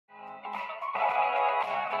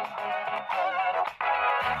Hey,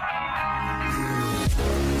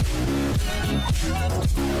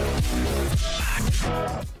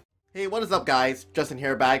 what is up guys? Justin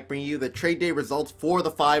here, back bringing you the trade day results for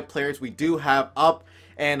the 5 players we do have up,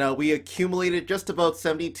 and we accumulated just about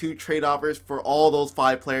 72 trade offers for all those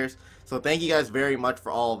 5 players. So thank you guys very much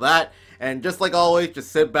for all of that, and just like always,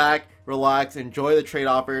 just sit back, relax, enjoy the trade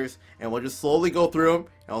offers, and we'll just slowly go through them,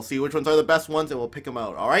 and we'll see which ones are the best ones, and we'll pick them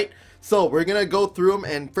out. Alright, so we're gonna go through them,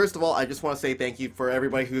 and first of all, I just want to say thank you for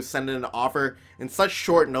everybody who's sending an offer in such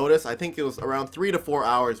short notice. I think it was around 3 to 4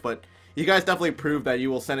 hours, but you guys definitely proved that you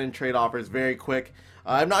will send in trade offers very quick.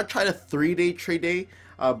 I've not tried a 3-day trade day,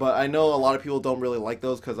 but I know a lot of people don't really like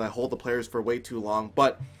those because I hold the players for way too long.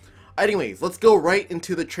 But anyways, let's go right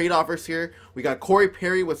into the trade offers here. We got Corey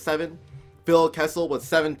Perry with 7, Phil Kessel with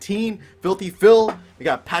 17, Filthy Phil. We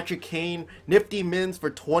got Patrick Kane, Nifty Mins for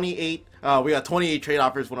 28. We got 28 trade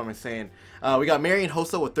offers, what am I saying? We got Marian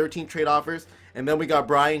Hossa with 13 trade offers, and then we got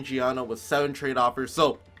Brian Gianna with 7 trade offers.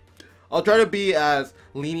 So I'll try to be as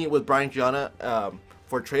lenient with Brian Gianna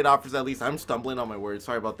for trade offers at least. I'm stumbling on my words,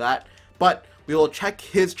 sorry about that. But we will check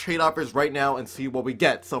his trade offers right now and see what we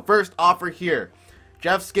get. So first offer here,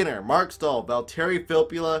 Jeff Skinner, Mark Stahl, Valtteri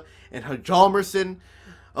Filppula, and Hjalmarsson.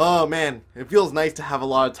 Oh man, it feels nice to have a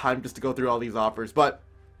lot of time just to go through all these offers. But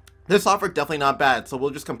this offer definitely not bad, so we'll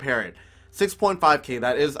just compare it. 6.5k,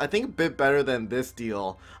 that is, I think, a bit better than this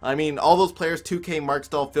deal. I mean, all those players, 2k, Mark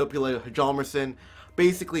Stahl, Filppula, Hjalmarsson,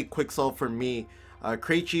 basically quick sell for me.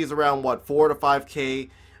 Krejci is around what, 4 to 5k.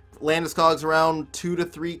 Landeskog's around 2 to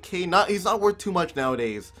 3k. He's not worth too much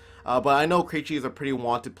nowadays. But I know Krejci is a pretty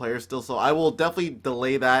wanted player still, so I will definitely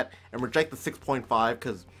delay that and reject the 6.5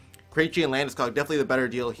 because Krejci and Landeskog definitely the better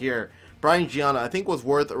deal here. Brian Gianna I think was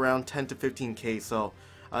worth around 10 to 15k, so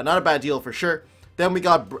not a bad deal for sure. Then we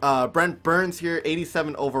got Brent Burns here,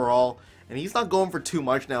 87 overall, and he's not going for too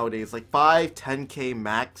much nowadays, like 5, 10k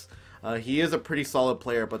max. He is a pretty solid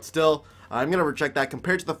player, but still, I'm going to reject that.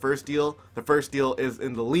 Compared to the first deal is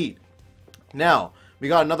in the lead. Now, we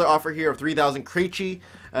got another offer here of 3,000 Krejci,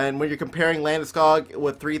 and when you're comparing Landeskog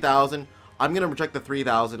with 3,000, I'm going to reject the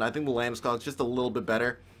 3,000. I think the Landeskog's just a little bit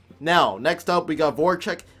better. Now, next up, we got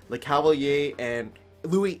Voracek, LeCavalier, and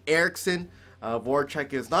Louis Eriksson.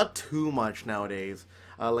 Voracek is not too much nowadays.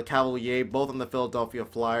 LeCavalier, both on the Philadelphia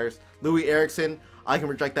Flyers. Louis Eriksson, I can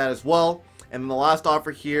reject that as well. And then the last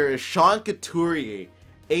offer here is Sean Couturier,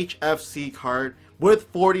 HFC card with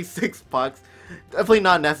 46 bucks. Definitely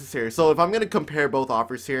not necessary. So if I'm going to compare both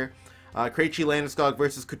offers here, Krejci Landeskog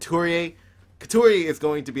versus Couturier, Couturier is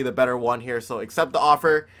going to be the better one here. So accept the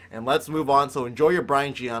offer and let's move on. So enjoy your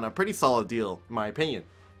Brian Gianna. Pretty solid deal in my opinion.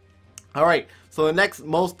 Alright, so the next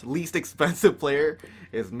most least expensive player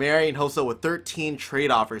is Marian Hossa with 13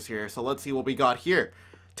 trade offers here. So let's see what we got here.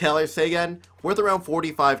 Taylor Seguin, worth around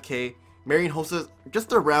 45k. Marian Hossa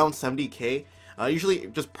just around 70k. Usually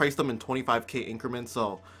just price them in 25k increments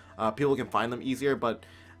so people can find them easier. But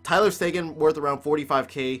Tyler Seguin worth around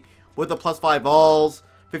 45k with the +5 balls,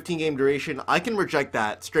 15 game duration. I can reject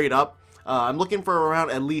that straight up. I'm looking for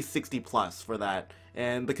around at least 60 plus for that.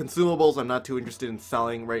 And the consumables I'm not too interested in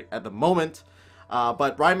selling right at the moment.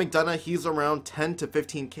 But Ryan McDonough, he's around 10 to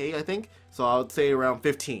 15k I think. So I would say around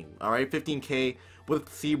 15. Alright, 15k. With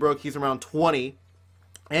Seabrook, he's around 20.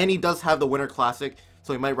 And he does have the Winter Classic,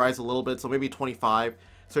 so he might rise a little bit, so maybe 25.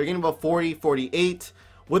 So you're getting about 40, 48.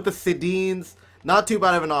 With the Sedins, not too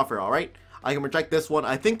bad of an offer, alright? I can reject this one.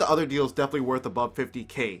 I think the other deal is definitely worth above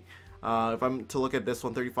 50k. If I'm to look at this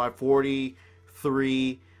one, 35,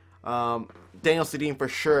 43. Daniel Sedin for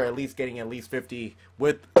sure, at least getting at least 50.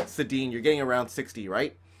 With Sedin, you're getting around 60,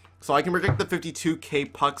 right? So I can reject the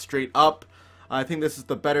 52k puck straight up. I think this is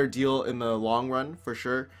the better deal in the long run, for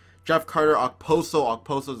sure. Jeff Carter, Okposo.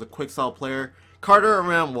 Okposo is a quick sell player. Carter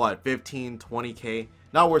around what, 15, 20k?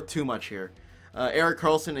 Not worth too much here. Erik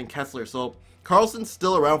Karlsson and Kessler. So Karlsson's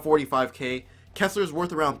still around 45k. Kessler's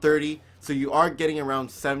worth around 30. So you are getting around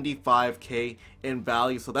 75k in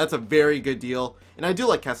value. So that's a very good deal. And I do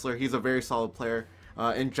like Kessler. He's a very solid player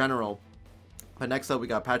in general. But next up we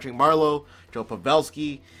got Patrick Marleau, Joe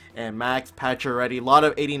Pavelski, and Max Pacioretty. A lot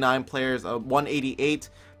of 89 players. 188.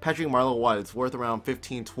 Patrick Marleau, what? It's worth around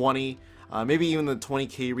 15, 20. Maybe even the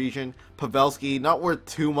 20k region. Pavelski, not worth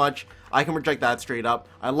too much. I can reject that straight up.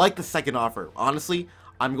 I like the second offer. Honestly,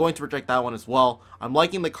 I'm going to reject that one as well. I'm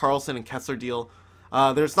liking the Karlsson and Kessler deal.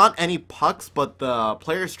 There's not any pucks, but the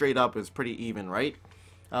player straight up is pretty even, right?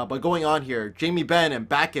 But going on here, Jamie Benn and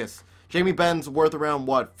Backus. Jamie Benn's worth around,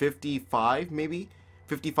 what, 55 maybe?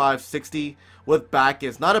 55, 60 with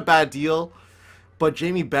Backus. Not a bad deal, but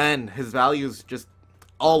Jamie Benn, his value is just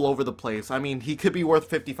all over the place. I mean, he could be worth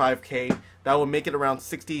 55k. that would make it around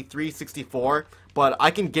 63, 64. But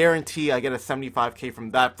I can guarantee I get a 75K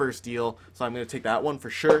from that first deal, so I'm going to take that one for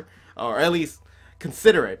sure, or at least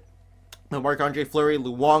consider it. Marc-Andre Fleury,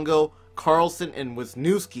 Luongo, Carlson, and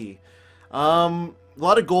Wisniewski. A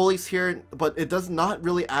lot of goalies here, but it does not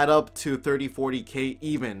really add up to 30, 40K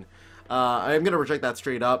even. I'm going to reject that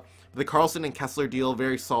straight up. The Carlson and Kessler deal,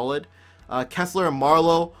 very solid. Kessler and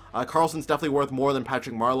Marleau. Carlson's definitely worth more than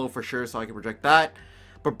Patrick Marleau for sure, so I can reject that.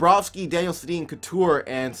 Bobrovsky, Daniel Sedin, Couture,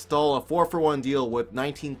 and Stahl, a 4-for-1 deal with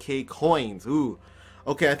 19K coins. Ooh.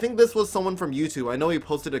 Okay, I think this was someone from YouTube. I know he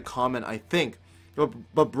posted a comment, I think. But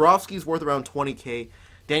Bobrovsky's worth around 20K.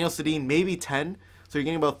 Daniel Sedin, maybe 10. So you're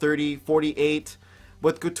getting about 30, 48.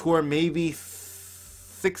 With Couture, maybe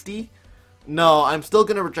 60. No, I'm still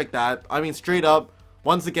going to reject that. I mean, straight up,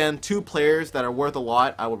 once again, 2 players that are worth a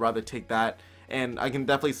lot. I would rather take that. And I can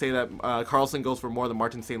definitely say that Carlson goes for more than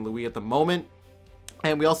Martin St. Louis at the moment.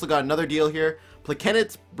 And we also got another deal here.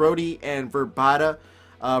 Plekanec, Brody, and Verbata.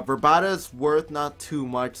 Verbata's worth not too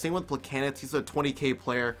much. Same with Plekanec. He's a 20K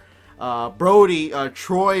player. Brody,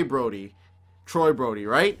 Troy Brody,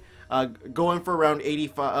 right? Going for around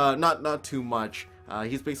 85, not too much.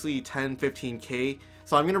 He's basically 10, 15K.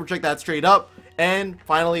 So I'm going to reject that straight up. And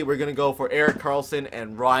finally, we're going to go for Erik Karlsson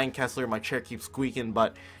and Ryan Kessler. My chair keeps squeaking,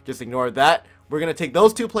 but just ignore that. We're going to take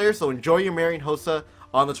those 2 players. So enjoy your Marian Hossa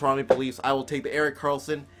on the Toronto Maple Leafs. I will take the Erik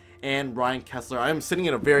Karlsson and Ryan Kessler. I'm sitting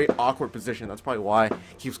in a very awkward position. That's probably why it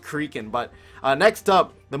keeps creaking. But next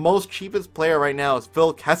up, the most cheapest player right now is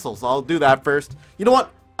Phil Kessel. So I'll do that first. You know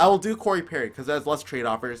what? I will do Corey Perry because there's less trade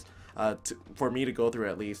offers for me to go through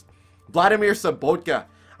at least. Vladimir Sobotka.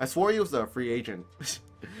 I swore he was a free agent.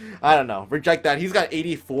 I don't know. Reject that. He's got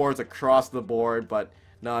 84s across the board. But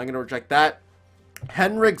no, I'm going to reject that.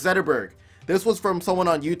 Henrik Zetterberg. This was from someone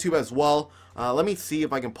on YouTube as well. Let me see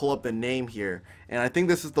if I can pull up the name here. And I think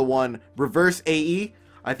this is the one, Reverse AE.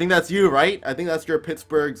 I think that's you, right? I think that's your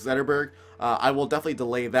Pittsburgh Zetterberg. I will definitely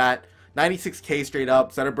delay that. 96K straight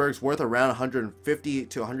up. Zetterberg's worth around 150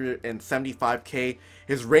 to 175K.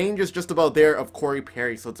 His range is just about there of Corey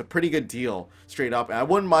Perry, so it's a pretty good deal straight up. And I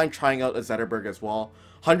wouldn't mind trying out a Zetterberg as well.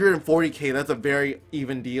 140K, that's a very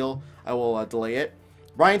even deal. I will delay it.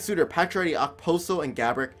 Ryan Suter, Pacioretty, Okposo, and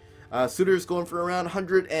Gabrick. Suter's going for around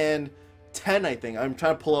 110, I think. I'm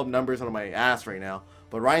trying to pull up numbers out of my ass right now.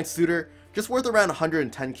 But Ryan Suter, just worth around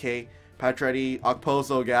 110K. Pacioretty,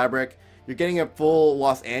 Okposo, Gabrick. You're getting a full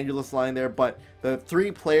Los Angeles line there, but the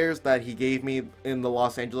 3 players that he gave me in the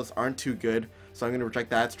Los Angeles aren't too good. So I'm going to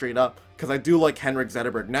reject that straight up because I do like Henrik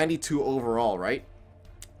Zetterberg. 92 overall, right?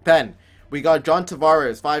 Then we got John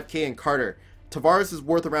Tavares, 5K, and Carter. Tavares is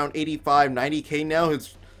worth around 85, 90K now.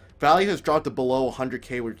 His value has dropped to below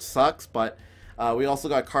 100K, which sucks, but we also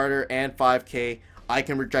got Carter and 5K. I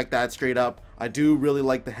can reject that straight up. I do really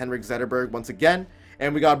like the Henrik Zetterberg once again.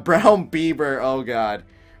 And we got Brown Bieber. Oh, God.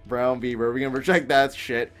 Brown Bieber. We're going to reject that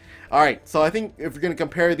shit. Alright, so I think if we're going to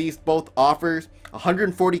compare these both offers,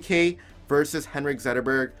 140K versus Henrik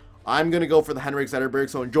Zetterberg, I'm going to go for the Henrik Zetterberg.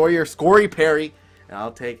 So enjoy your Corey Perry, and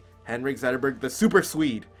I'll take Henrik Zetterberg, the Super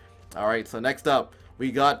Swede. Alright, so next up,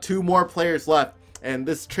 we got 2 more players left. And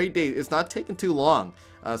this trade day is not taking too long.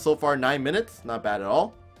 So far, 9 minutes. Not bad at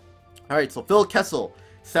all. Alright, so Phil Kessel,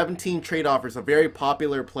 17 trade offers. A very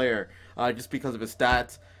popular player just because of his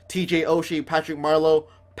stats. TJ Oshie, Patrick Marleau,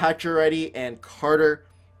 Pacioretty, and Carter.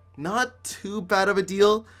 Not too bad of a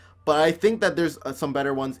deal. But I think that there's some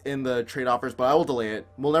better ones in the trade offers. But I will delay it.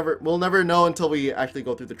 We'll never know until we actually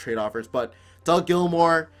go through the trade offers. But Doug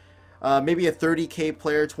Gilmour, maybe a 30K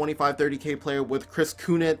player, 25, 30K player with Chris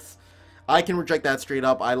Kunitz. I can reject that straight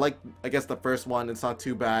up. I like, I guess, the first one. It's not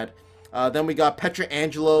too bad. Then we got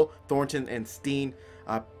Pietrangelo, Thornton, and Steen.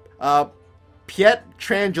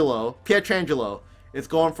 Pietrangelo is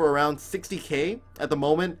going for around 60K at the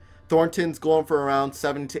moment. Thornton's going for around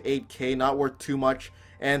 7 to 8K, not worth too much.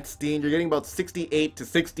 And Steen, you're getting about 68 to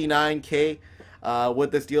 69K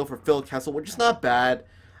with this deal for Phil Kessel, which is not bad.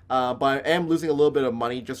 But I am losing a little bit of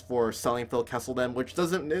money just for selling Phil Kessel then, which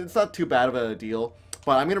it's not too bad of a deal.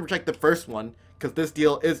 But I'm going to reject the first one because this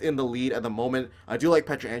deal is in the lead at the moment. I do like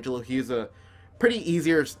Pietrangelo. He's a pretty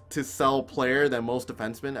easier to sell player than most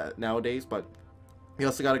defensemen nowadays. But we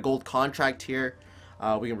also got a gold contract here.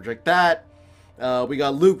 We can reject that. We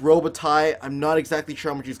got Luke Robitaille. I'm not exactly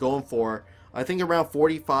sure how much he's going for. I think around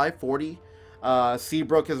 45, 40.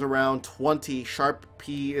 Seabrook is around 20. Sharp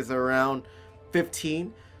P is around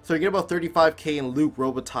 15. So you get about 35K in Luke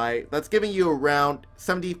Robitaille. That's giving you around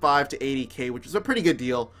 75 to 80K, which is a pretty good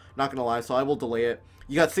deal. Not gonna lie, so I will delay it.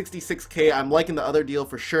 You got 66K. I'm liking the other deal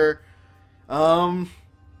for sure.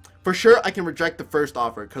 For sure, I can reject the first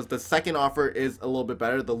offer because the second offer is a little bit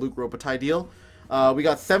better, the Luke Robitaille deal. We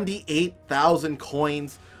got 78,000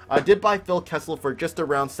 coins. I did buy Phil Kessel for just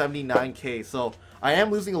around 79k, so I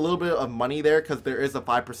am losing a little bit of money there because there is a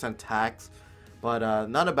 5% tax, but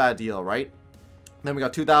not a bad deal, right? Then we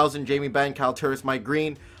got 2,000, Jamie Benn, Kyle Turris, Mike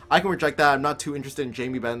Green. I can reject that. I'm not too interested in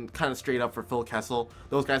Jamie Benn, kind of straight up for Phil Kessel.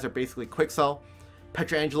 Those guys are basically quick sell.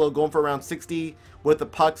 Pietrangelo going for around 60, with the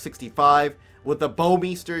puck 65. With the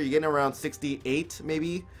Bowmeister, you're getting around 68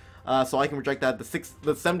 maybe. So I can reject that. The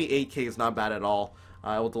 78k is not bad at all.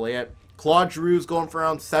 I will delay it. Claude Giroux's going for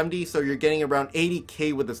around 70, so you're getting around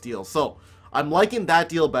 80k with this deal. So I'm liking that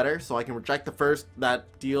deal better, so I can reject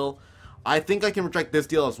that deal. I think I can reject this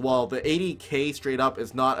deal as well. The 80k straight up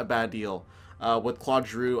is not a bad deal with Claude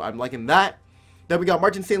Giroux. I'm liking that. Then we got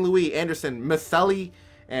Martin St. Louis, Anderson, Maselli,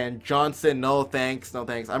 and Johnson. No thanks, no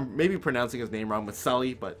thanks. I'm maybe pronouncing his name wrong,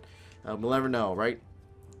 Maselli, but we'll never know, right?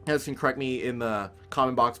 You guys can correct me in the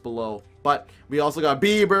comment box below. But we also got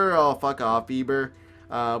Bieber. Oh, fuck off, Bieber.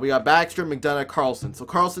 We got Backstrom, McDonough, Carlson. So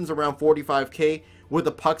Carlson's around 45k. With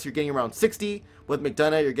the pucks, you're getting around 60. With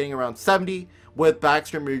McDonough, you're getting around 70. With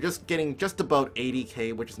Backstrom, you're just getting just about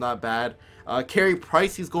 80k, which is not bad. Carey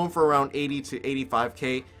Price, he's going for around 80 to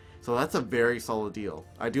 85k. So that's a very solid deal.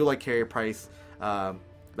 I do like Carey Price.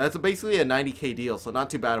 That's basically a 90k deal, so not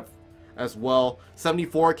too bad as well.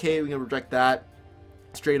 74k, we can reject that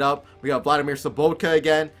straight up. We got Vladimir Sobotka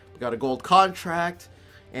again. We got a gold contract.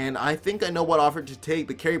 And I think I know what offer to take.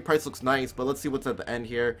 The Carey Price looks nice, but let's see what's at the end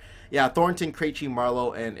here. Yeah, Thornton, Krejci,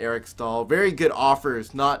 Marlowe, and Eric Stahl. Very good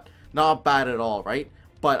offers. Not bad at all, right?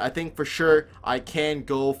 But I think for sure I can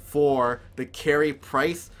go for the Carey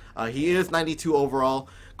Price. He is 92 overall.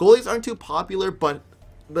 Goalies aren't too popular, but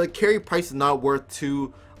the Carey Price is not worth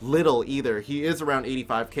too little either. He is around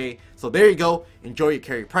 85k. So there you go. Enjoy your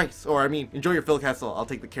Carey Price. Or I mean, enjoy your Phil Kessel. I'll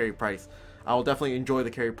take the Carey Price. I will definitely enjoy the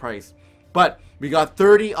Carey Price. But we got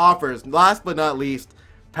 30 offers. Last but not least,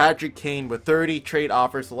 Patrick Kane with 30 trade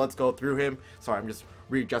offers. So let's go through him. Sorry, I'm just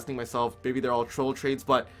readjusting myself. Maybe they're all troll trades,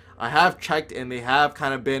 but I have checked and they have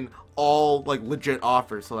kind of been all like legit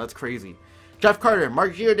offers. So that's crazy. Jeff Carter,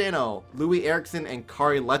 Mark Giordano, Louis Eriksson, and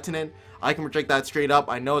Kari Lehtinen. I can reject that straight up.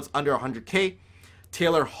 I know it's under 100k.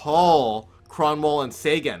 Taylor Hall, Cronwall, and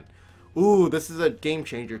Sagan. Ooh, this is a game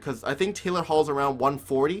changer because I think Taylor Hall's around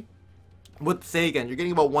 140. With Sagan, you're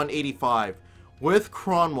getting about 185. With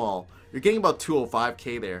Cronwall, you're getting about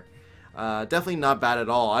 205k there. Definitely not bad at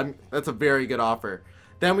all. That's a very good offer.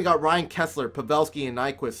 Then we got Ryan Kessler, Pavelski, and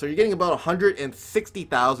Nyquist. So you're getting about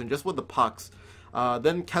 160,000 just with the pucks.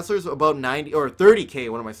 Then Kessler's about 90 or 30k.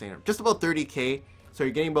 What am I saying? Just about 30k. So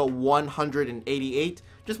you're getting about 188,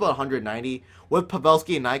 just about 190. With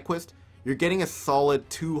Pavelski and Nyquist, you're getting a solid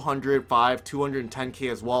 205, 210k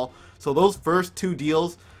as well. So those first two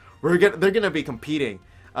deals, they're gonna be competing.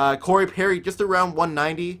 Corey Perry just around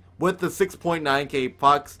 190 with the 6.9k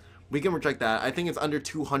pucks. We can reject that. I think it's under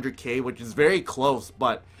 200k, which is very close.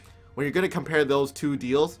 But when you're gonna compare those two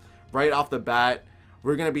deals right off the bat,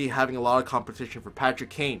 we're gonna be having a lot of competition for Patrick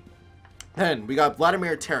Kane. Then we got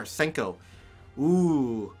Vladimir Tarasenko.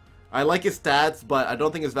 Ooh, I like his stats, but I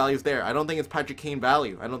don't think his value is there. I don't think it's Patrick Kane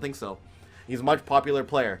value. I don't think so. He's a much popular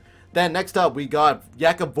player. Then next up, we got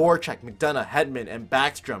Jakub Voracek, McDonough, Hedman, and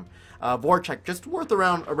Backstrom. Voracek just worth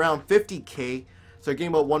around 50k. So you're getting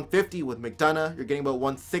about 150 with McDonough. You're getting about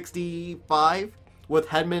 165 with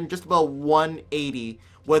Hedman. Just about 180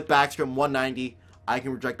 with Backstrom, 190. I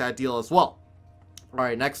can reject that deal as well. All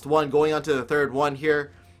right, next one. Going on to the third one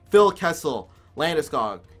here. Phil Kessel,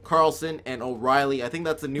 Landeskog, Carlson, and O'Reilly. I think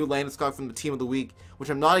that's the new Landeskog from the Team of the Week, which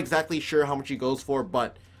I'm not exactly sure how much he goes for,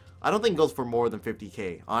 but I don't think it goes for more than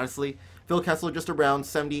 50k, honestly. Phil Kessel just around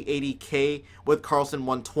 70, 80k with Carlson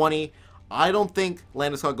 120. I don't think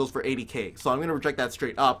Landeskog goes for 80k, so I'm going to reject that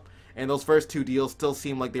straight up. And those first two deals still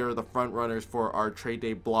seem like they were the front runners for our trade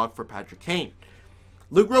day block for Patrick Kane.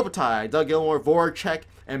 Luke Robitaille, Doug Gilmour, Voracek,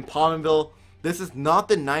 and Pominville. This is not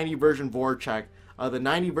the 90 version Voracek. The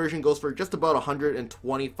 90 version goes for just about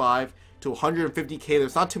 125 to 150k.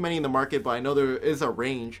 There's not too many in the market, but I know there is a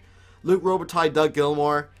range. Luke Robitaille, Doug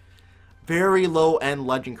Gilmour. Very low end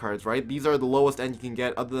legend cards, right? These are the lowest end you can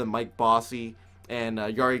get other than Mike Bossy and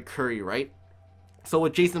Yari Curry, right? So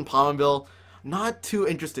with Jason Pominville, not too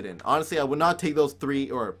interested in. Honestly, I would not take those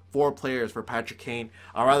 3 or 4 players for Patrick Kane.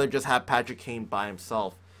 I'd rather just have Patrick Kane by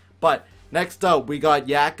himself. But next up, we got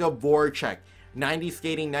Jakub Voracek. 90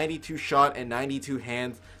 skating, 92 shot, and 92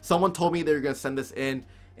 hands. Someone told me they were going to send this in,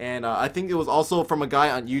 and I think it was also from a guy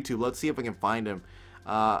on YouTube. Let's see if I can find him.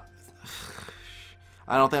 I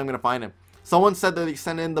don't think I'm going to find him. Someone said that they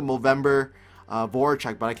sent in the Movember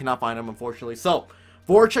Voracek, but I cannot find him, unfortunately. So,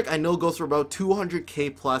 Voracek I know goes for about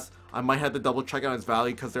 200k plus. I might have to double check on his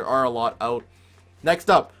value because there are a lot out. Next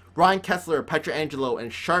up, Ryan Kessler, Pietrangelo,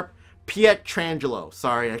 and Sharp Pietrangelo.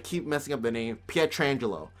 Sorry, I keep messing up the name.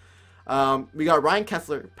 Pietrangelo. We got Ryan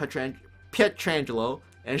Kessler, Pietrangelo,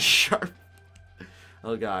 and Sharp.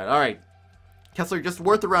 Oh god. Alright. Kessler just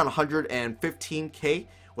worth around 115k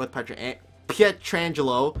with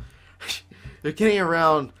Pietrangelo. You're getting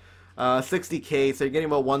around 60k, so you're getting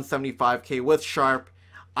about 175k with Sharp.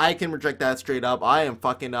 I can reject that straight up. I am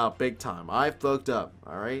fucking up big time. I fucked up.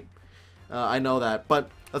 Alright. I know that. But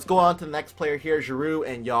let's go on to the next player here, Giroux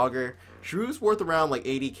and Yager. Giroux's worth around like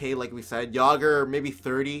 80k, like we said. Yager maybe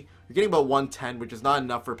 30. You're getting about 110, which is not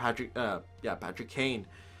enough for Patrick Kane.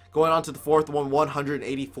 Going on to the fourth one,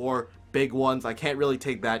 184 big ones. I can't really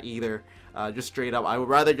take that either. Just straight up. I would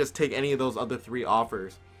rather just take any of those other three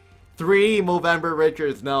offers. 3 Movember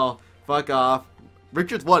Richards. No, fuck off.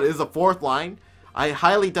 Richards, what, is a fourth line? I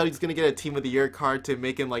highly doubt he's going to get a Team of the Year card to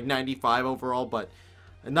make him like 95 overall, but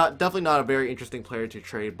definitely not a very interesting player to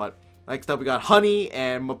trade. But next up, we got Honey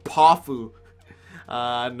and Mapafu.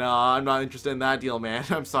 No, I'm not interested in that deal, man.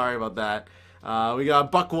 I'm sorry about that. We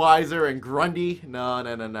got Buckweiser and Grundy.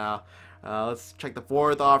 No. Let's check the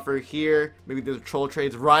fourth offer here. Maybe there's troll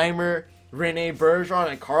trades. Reimer, Rene Bergeron,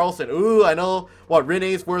 and Carlson. Ooh, I know what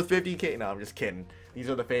Rene's worth 50k. No, I'm just kidding. These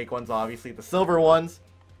are the fake ones, obviously. The silver ones.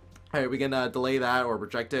 Alright, we can delay that or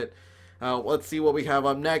reject it. Let's see what we have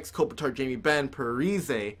up next. Kopitar, Jamie Benn,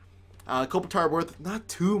 Parise. Kopitar worth not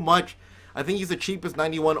too much. I think he's the cheapest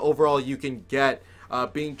 91 overall you can get,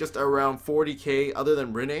 being just around 40k other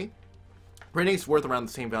than Rene. Rene's worth around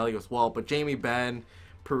the same value as well, but Jamie Benn,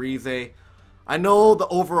 Parise. I know the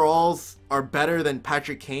overalls are better than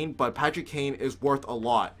Patrick Kane, but Patrick Kane is worth a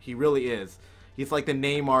lot. He really is. He's like the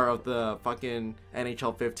Neymar of the fucking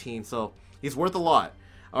NHL 15, so he's worth a lot.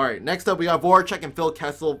 Alright, next up we got Voracek and Phil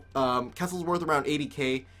Kessel. Kessel's worth around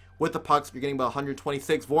 80k. With the pucks, you're getting about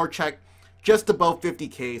 126. Voracek, just above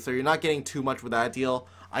 50k, so you're not getting too much with that deal.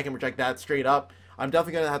 I can reject that straight up. I'm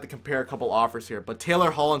definitely going to have to compare a couple offers here, but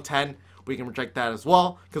Taylor Hall and 10, we can reject that as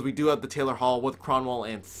well, because we do have the Taylor Hall with Cronwall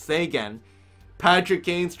and Sagan. Patrick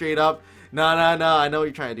Kane straight up. No, I know what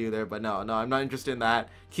you're trying to do there, but no, I'm not interested in that.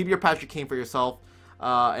 Keep your Patrick Kane for yourself,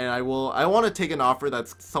 and I want to take an offer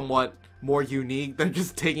that's somewhat more unique than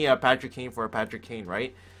just taking a Patrick Kane for a Patrick Kane,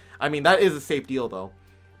 right? I mean, that is a safe deal though,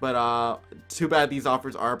 but too bad these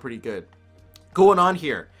offers are pretty good. Going on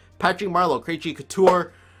here, Patrick Marleau, Krejci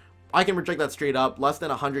Couture. I can reject that straight up. Less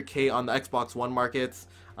than 100k on the Xbox One markets.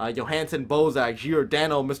 Johansson, Bozak,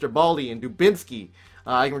 Giordano, Mr. Baldi, and Dubinsky.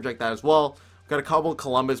 I can reject that as well. Got a couple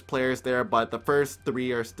Columbus players there, but the first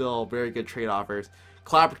 3 are still very good trade offers.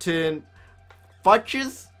 Clapperton,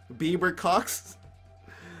 Futches, Bieber Cox.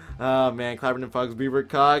 Oh man, Clapperton, Fucks, Bieber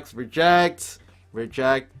Cox. Reject.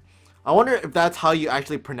 I wonder if that's how you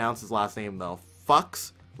actually pronounce his last name though.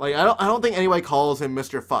 Fucks. Like I don't think anybody calls him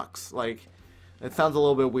Mr. Fucks. Like it sounds a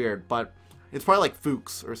little bit weird, but it's probably like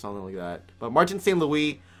Fuchs or something like that. But Martin St.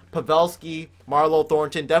 Louis, Pavelski, Marleau,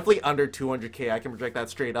 Thornton, definitely under 200k. I can reject that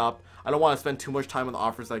straight up. I don't want to spend too much time on the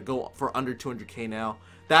offers that go for under 200k now.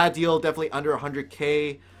 That deal definitely under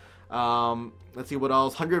 100k. Let's see what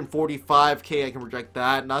else. 145k. I can reject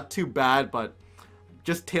that. Not too bad, but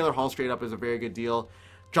just Taylor Hall straight up is a very good deal.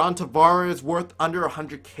 John Tavares worth under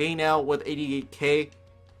 100k now with 88k.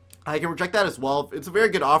 I can reject that as well. It's a very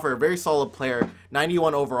good offer, a very solid player,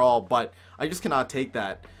 91 overall, but I just cannot take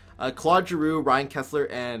that. Claude Giroux, Ryan Kessler,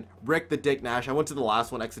 and Rick the Dick Nash. I went to the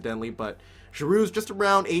last one accidentally, but Giroux's just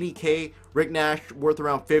around 80k. Rick Nash worth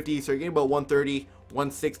around 50, so you're getting about 130,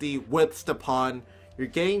 160 with Stepan. You're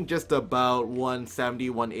getting just about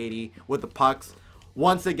 170, 180 with the pucks.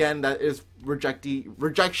 Once again, that is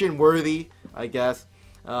rejection worthy, I guess.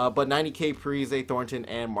 But 90k Parise, Thornton,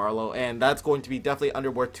 and Marleau, and that's going to be definitely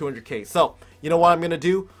under worth 200k. So, you know what I'm going to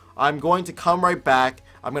do? I'm going to come right back.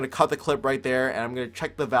 I'm going to cut the clip right there, and I'm going to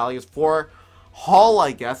check the values for Hall,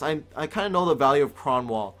 I guess. I kind of know the value of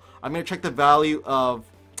Cronwall. I'm going to check the value of,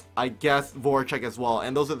 I guess, Voracek as well,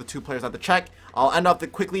 and those are the 2 players I have to check. I'll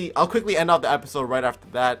quickly end off the episode right after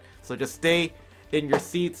that, so just stay in your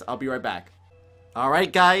seats. I'll be right back.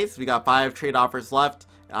 Alright guys, we got 5 trade offers left.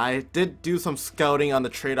 I did do some scouting on the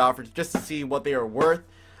trade offers just to see what they are worth.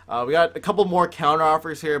 We got a couple more counter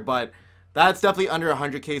offers here, but that's definitely under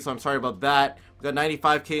 100k, so I'm sorry about that. We got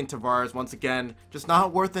 95k in Tavares, once again, just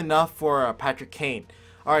not worth enough for Patrick Kane.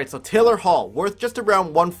 Alright, so Taylor Hall, worth just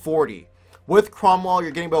around 140. With Cronwall,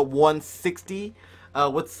 you're getting about 160.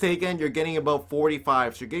 With Sagan, you're getting about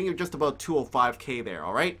 45, so you're getting just about 205k there,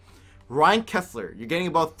 alright? Ryan Kessler, you're getting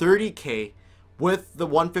about 30k. With the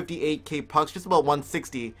 158k pucks, just about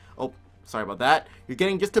 160. Oh, sorry about that, you're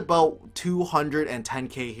getting just about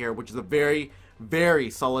 210k here, which is a very, very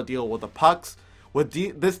solid deal with the pucks. With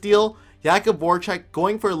this deal, Jakub Voracek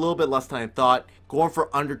going for a little bit less than I thought, going for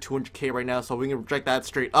under 200k right now, so we can reject that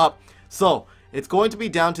straight up. So it's going to be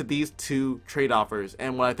down to these two trade offers,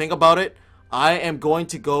 and when I think about it, I am going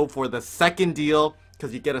to go for the second deal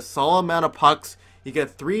because you get a solid amount of pucks. You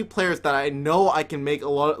get 3 players that I know I can make a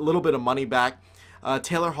little bit of money back.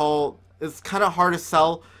 Taylor Hall is kind of hard to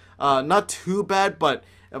sell, not too bad, but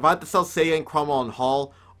if I have to sell Sagan, Cromwell, and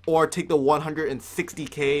Hall, or take the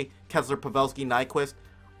 160k Kessler, Pavelski, Nyquist,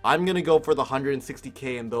 I'm going to go for the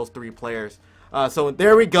 160k in those 3 players. So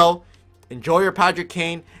there we go. Enjoy your Patrick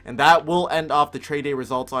Kane, and that will end off the trade day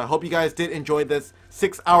results. So I hope you guys did enjoy this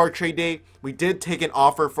 6-hour trade day. We did take an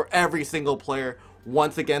offer for every single player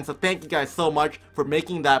once again, so thank you guys so much for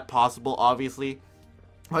making that possible. Obviously,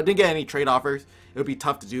 if I didn't get any trade offers, it would be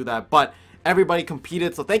tough to do that, but everybody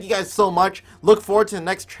competed, so thank you guys so much. Look forward to the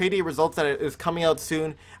next trade day results that is coming out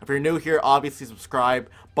soon. If you're new here, obviously subscribe,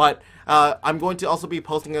 but I'm going to also be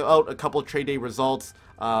posting out a couple trade day results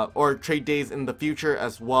or trade days in the future,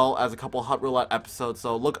 as well as a couple Hot Roulette episodes,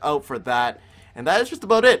 so look out for that. And that is just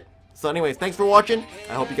about it. So anyways, thanks for watching.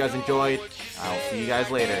 I hope you guys enjoyed. I'll see you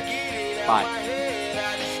guys later. Bye.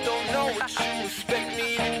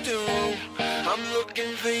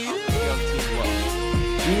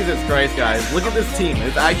 Jesus Christ, guys, look at this team.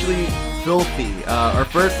 It's actually filthy. Our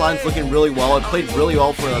first line's looking really well. It played really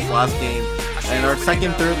well for us last game. And our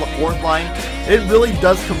second, third, fourth line, it really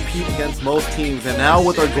does compete against most teams. And now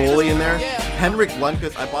with our goalie in there, Henrik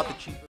Lundqvist, I bought the cheapest.